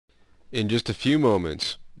In just a few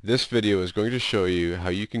moments, this video is going to show you how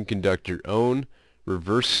you can conduct your own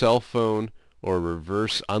reverse cell phone or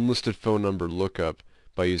reverse unlisted phone number lookup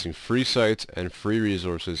by using free sites and free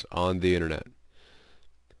resources on the internet.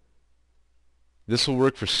 This will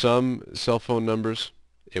work for some cell phone numbers.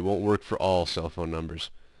 It won't work for all cell phone numbers.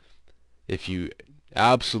 If you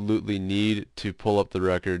absolutely need to pull up the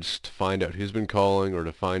records to find out who's been calling or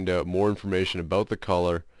to find out more information about the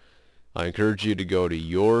caller, I encourage you to go to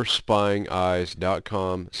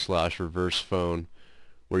yourspyingeyes.com/reversephone,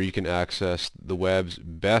 where you can access the web's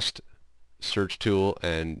best search tool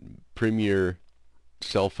and premier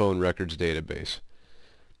cell phone records database.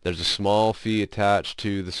 There's a small fee attached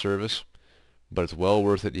to the service, but it's well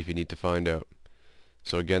worth it if you need to find out.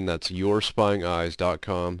 So again, that's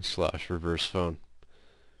yourspyingeyes.com/reversephone.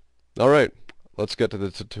 Alright, let's get to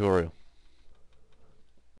the tutorial.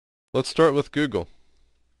 Let's start with Google.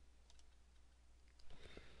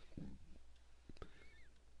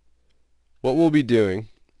 What we'll be doing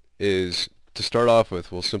is, to start off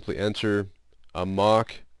with, we'll simply enter a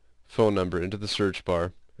mock phone number into the search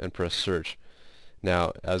bar and press search.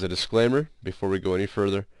 Now, as a disclaimer, before we go any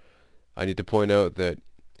further, I need to point out that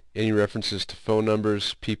any references to phone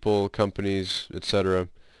numbers, people, companies, etc.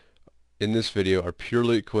 in this video are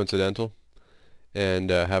purely coincidental and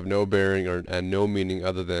have no bearing and no meaning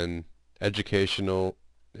other than educational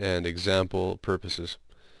and example purposes.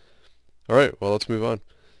 Alright, well, let's move on.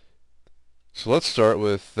 So let's start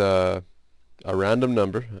with a random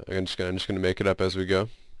number. I'm just going to make it up as we go.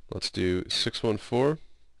 Let's do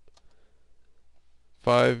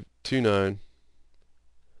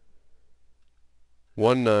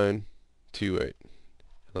 614-529-1928.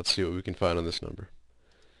 Let's see what we can find on this number.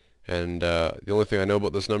 And the only thing I know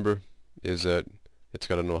about this number is that it's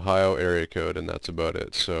got an Ohio area code, and that's about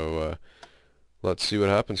it. So let's see what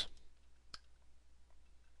happens.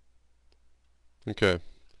 Okay.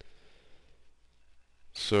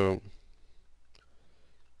 So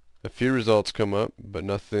a few results come up, but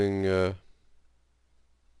nothing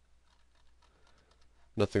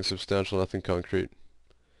nothing substantial, nothing concrete.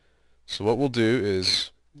 So what we'll do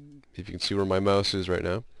is, if you can see where my mouse is right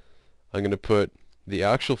now, I'm going to put the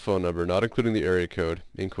actual phone number, not including the area code,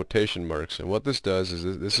 in quotation marks. And what this does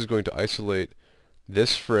is this is going to isolate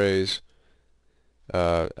this phrase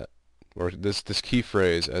or this key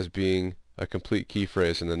phrase as being a complete key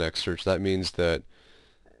phrase in the next search. That means that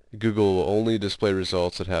Google will only display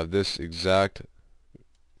results that have this exact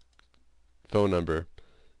phone number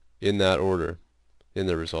in that order in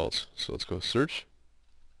the results. So let's go search.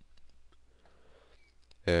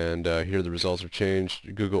 And here the results are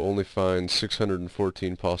changed. Google only finds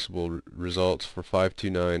 614 possible results for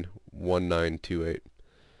 529-1928.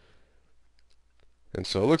 And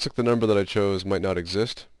so it looks like the number that I chose might not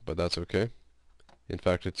exist, but that's okay. In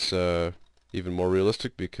fact, it's even more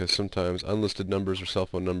realistic, because sometimes unlisted numbers or cell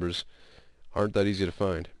phone numbers aren't that easy to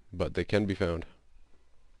find, but they can be found.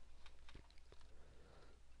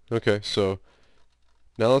 Okay, so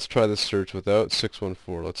now let's try this search without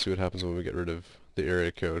 614. Let's see what happens when we get rid of the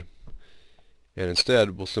area code. And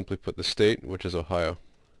instead, we'll simply put the state, which is Ohio.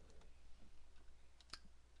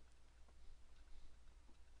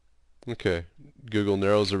 Okay, Google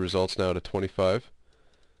narrows the results now to 25,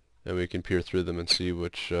 and we can peer through them and see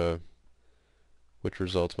which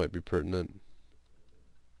results might be pertinent.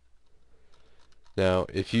 Now,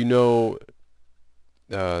 if you know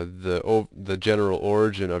the general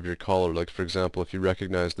origin of your caller, like for example, if you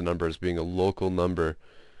recognize the number as being a local number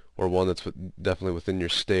or one that's definitely within your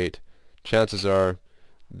state, chances are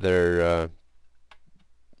they're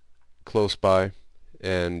close by,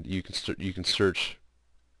 and you can search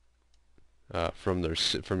from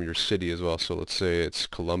your city as well. So let's say it's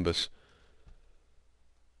Columbus.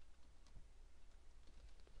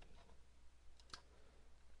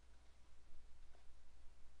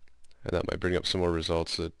 And that might bring up some more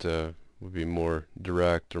results that would be more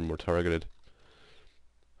direct or more targeted.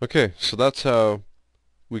 Okay, so that's how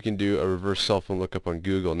we can do a reverse cell phone lookup on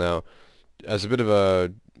Google. Now, as a bit of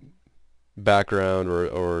a background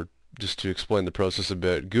or just to explain the process a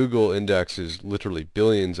bit, Google indexes literally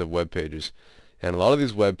billions of web pages, and a lot of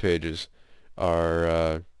these web pages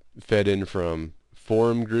are fed in from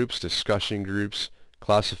forum groups, discussion groups,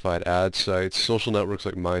 classified ad sites, social networks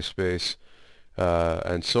like MySpace,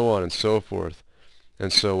 and so on and so forth.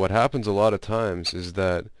 And so what happens a lot of times is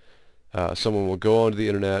that someone will go onto the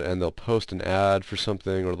internet and they'll post an ad for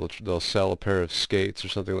something, or they'll sell a pair of skates or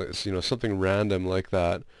something like this, something random like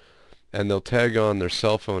that, and they'll tag on their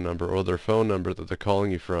cell phone number or their phone number that they're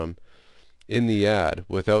calling you from in the ad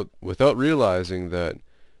without realizing that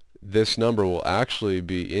this number will actually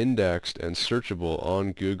be indexed and searchable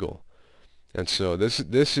on Google. And so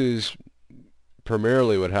this is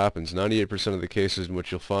primarily what happens. 98% of the cases in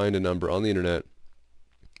which you'll find a number on the internet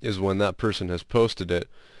is when that person has posted it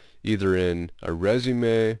either in a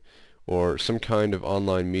resume or some kind of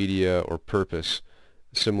online media or purpose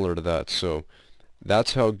similar to that. So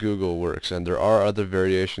that's how Google works, and there are other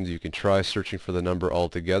variations. You can try searching for the number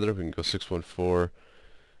altogether. We can go 614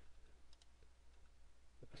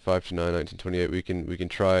 529 1928. We can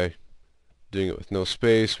try doing it with no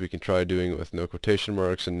space. We can try doing it with no quotation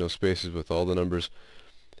marks and no spaces with all the numbers,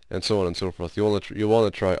 and so on and so forth. You'll want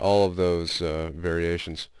to try all of those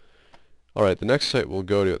variations. Alright, the next site we'll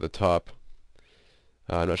go to at the top,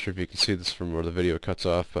 I'm not sure if you can see this from where the video cuts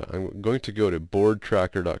off, but I'm going to go to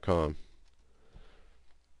boardtracker.com.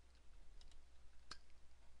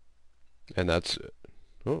 And that's,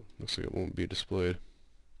 oh, looks like it won't be displayed.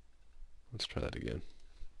 Let's try that again.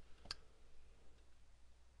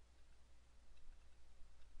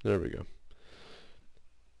 There we go.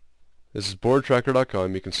 This is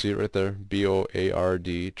boardtracker.com. You can see it right there,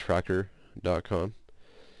 B-O-A-R-D tracker.com.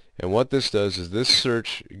 And what this does is this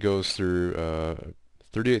search goes through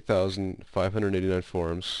 38,589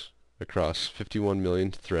 forums across 51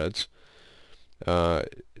 million threads.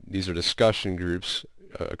 These are discussion groups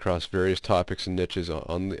across various topics and niches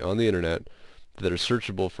on the internet that are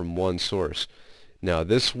searchable from one source. Now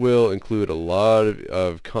this will include a lot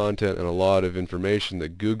of content and a lot of information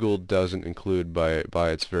that Google doesn't include by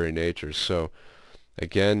its very nature. So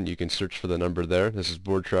again, you can search for the number there. This is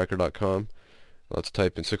boardtracker.com. Let's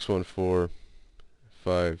type in 614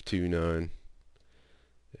 529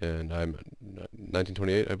 and I'm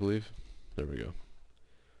 1928, I believe. There we go.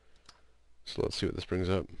 So let's see what this brings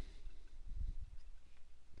up.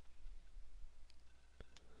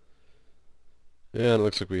 And it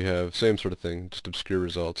looks like we have same sort of thing, just obscure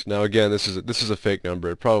results. Now again, this is a fake number.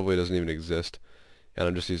 It probably doesn't even exist, and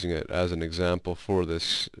I'm just using it as an example for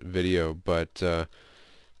this video. But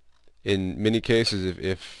in many cases,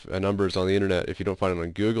 if a number is on the internet, if you don't find it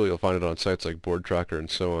on Google, you'll find it on sites like BoardTracker and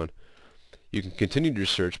so on. You can continue your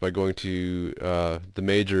search by going to the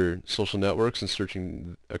major social networks and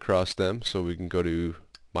searching across them. So we can go to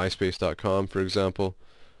myspace.com, for example,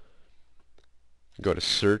 go to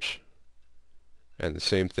search, and the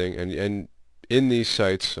same thing. And in these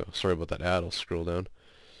sites, oh, sorry about that ad, I'll scroll down.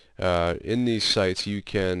 In these sites you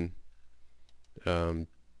can again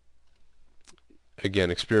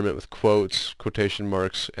experiment with quotes, quotation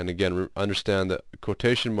marks, and again understand that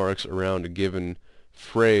quotation marks around a given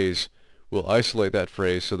phrase will isolate that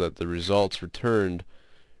phrase so that the results returned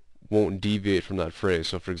won't deviate from that phrase.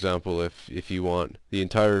 So for example, if you want the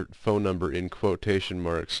entire phone number in quotation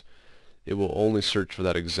marks, it will only search for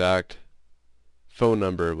that exact phone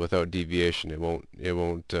number without deviation. It won't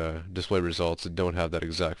display results that don't have that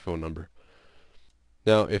exact phone number.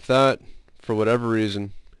 Now if that for whatever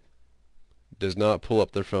reason does not pull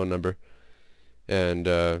up their phone number, and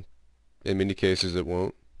in many cases it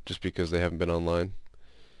won't, just because they haven't been online,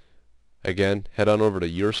 again head on over to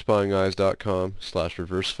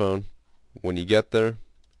yourspyingeyes.com/reversephone. When you get there,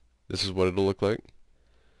 this is what it'll look like.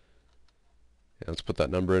 And let's put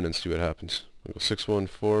that number in and see what happens. We'll go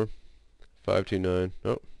 614 529,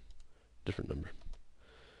 oh, different number,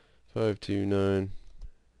 529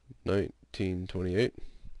 1928,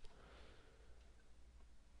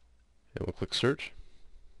 and we'll click search,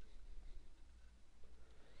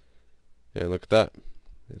 and look at that,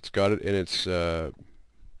 it's got it in its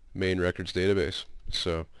main records database.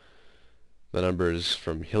 So the number is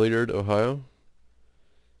from Hilliard, Ohio,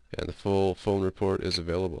 and the full phone report is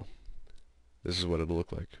available. This is what it'll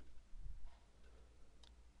look like.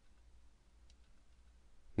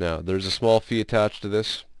 Now there's a small fee attached to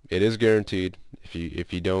this. It is guaranteed.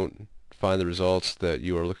 If you don't find the results that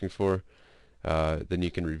you are looking for, then you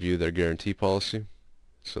can review their guarantee policy,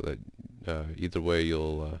 so that either way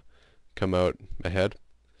you'll come out ahead.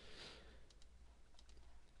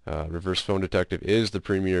 Reverse Phone Detective is the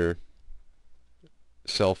premier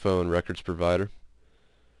cell phone records provider,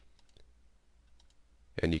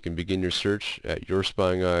 and you can begin your search at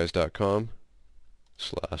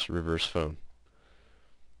yourspyingeyes.com/reversephone.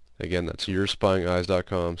 Again, that's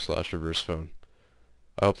yourspyingeyes.com/reversephone.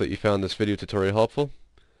 I hope that you found this video tutorial helpful,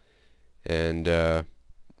 and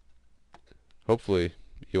hopefully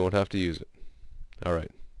you won't have to use it.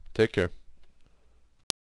 Alright, take care.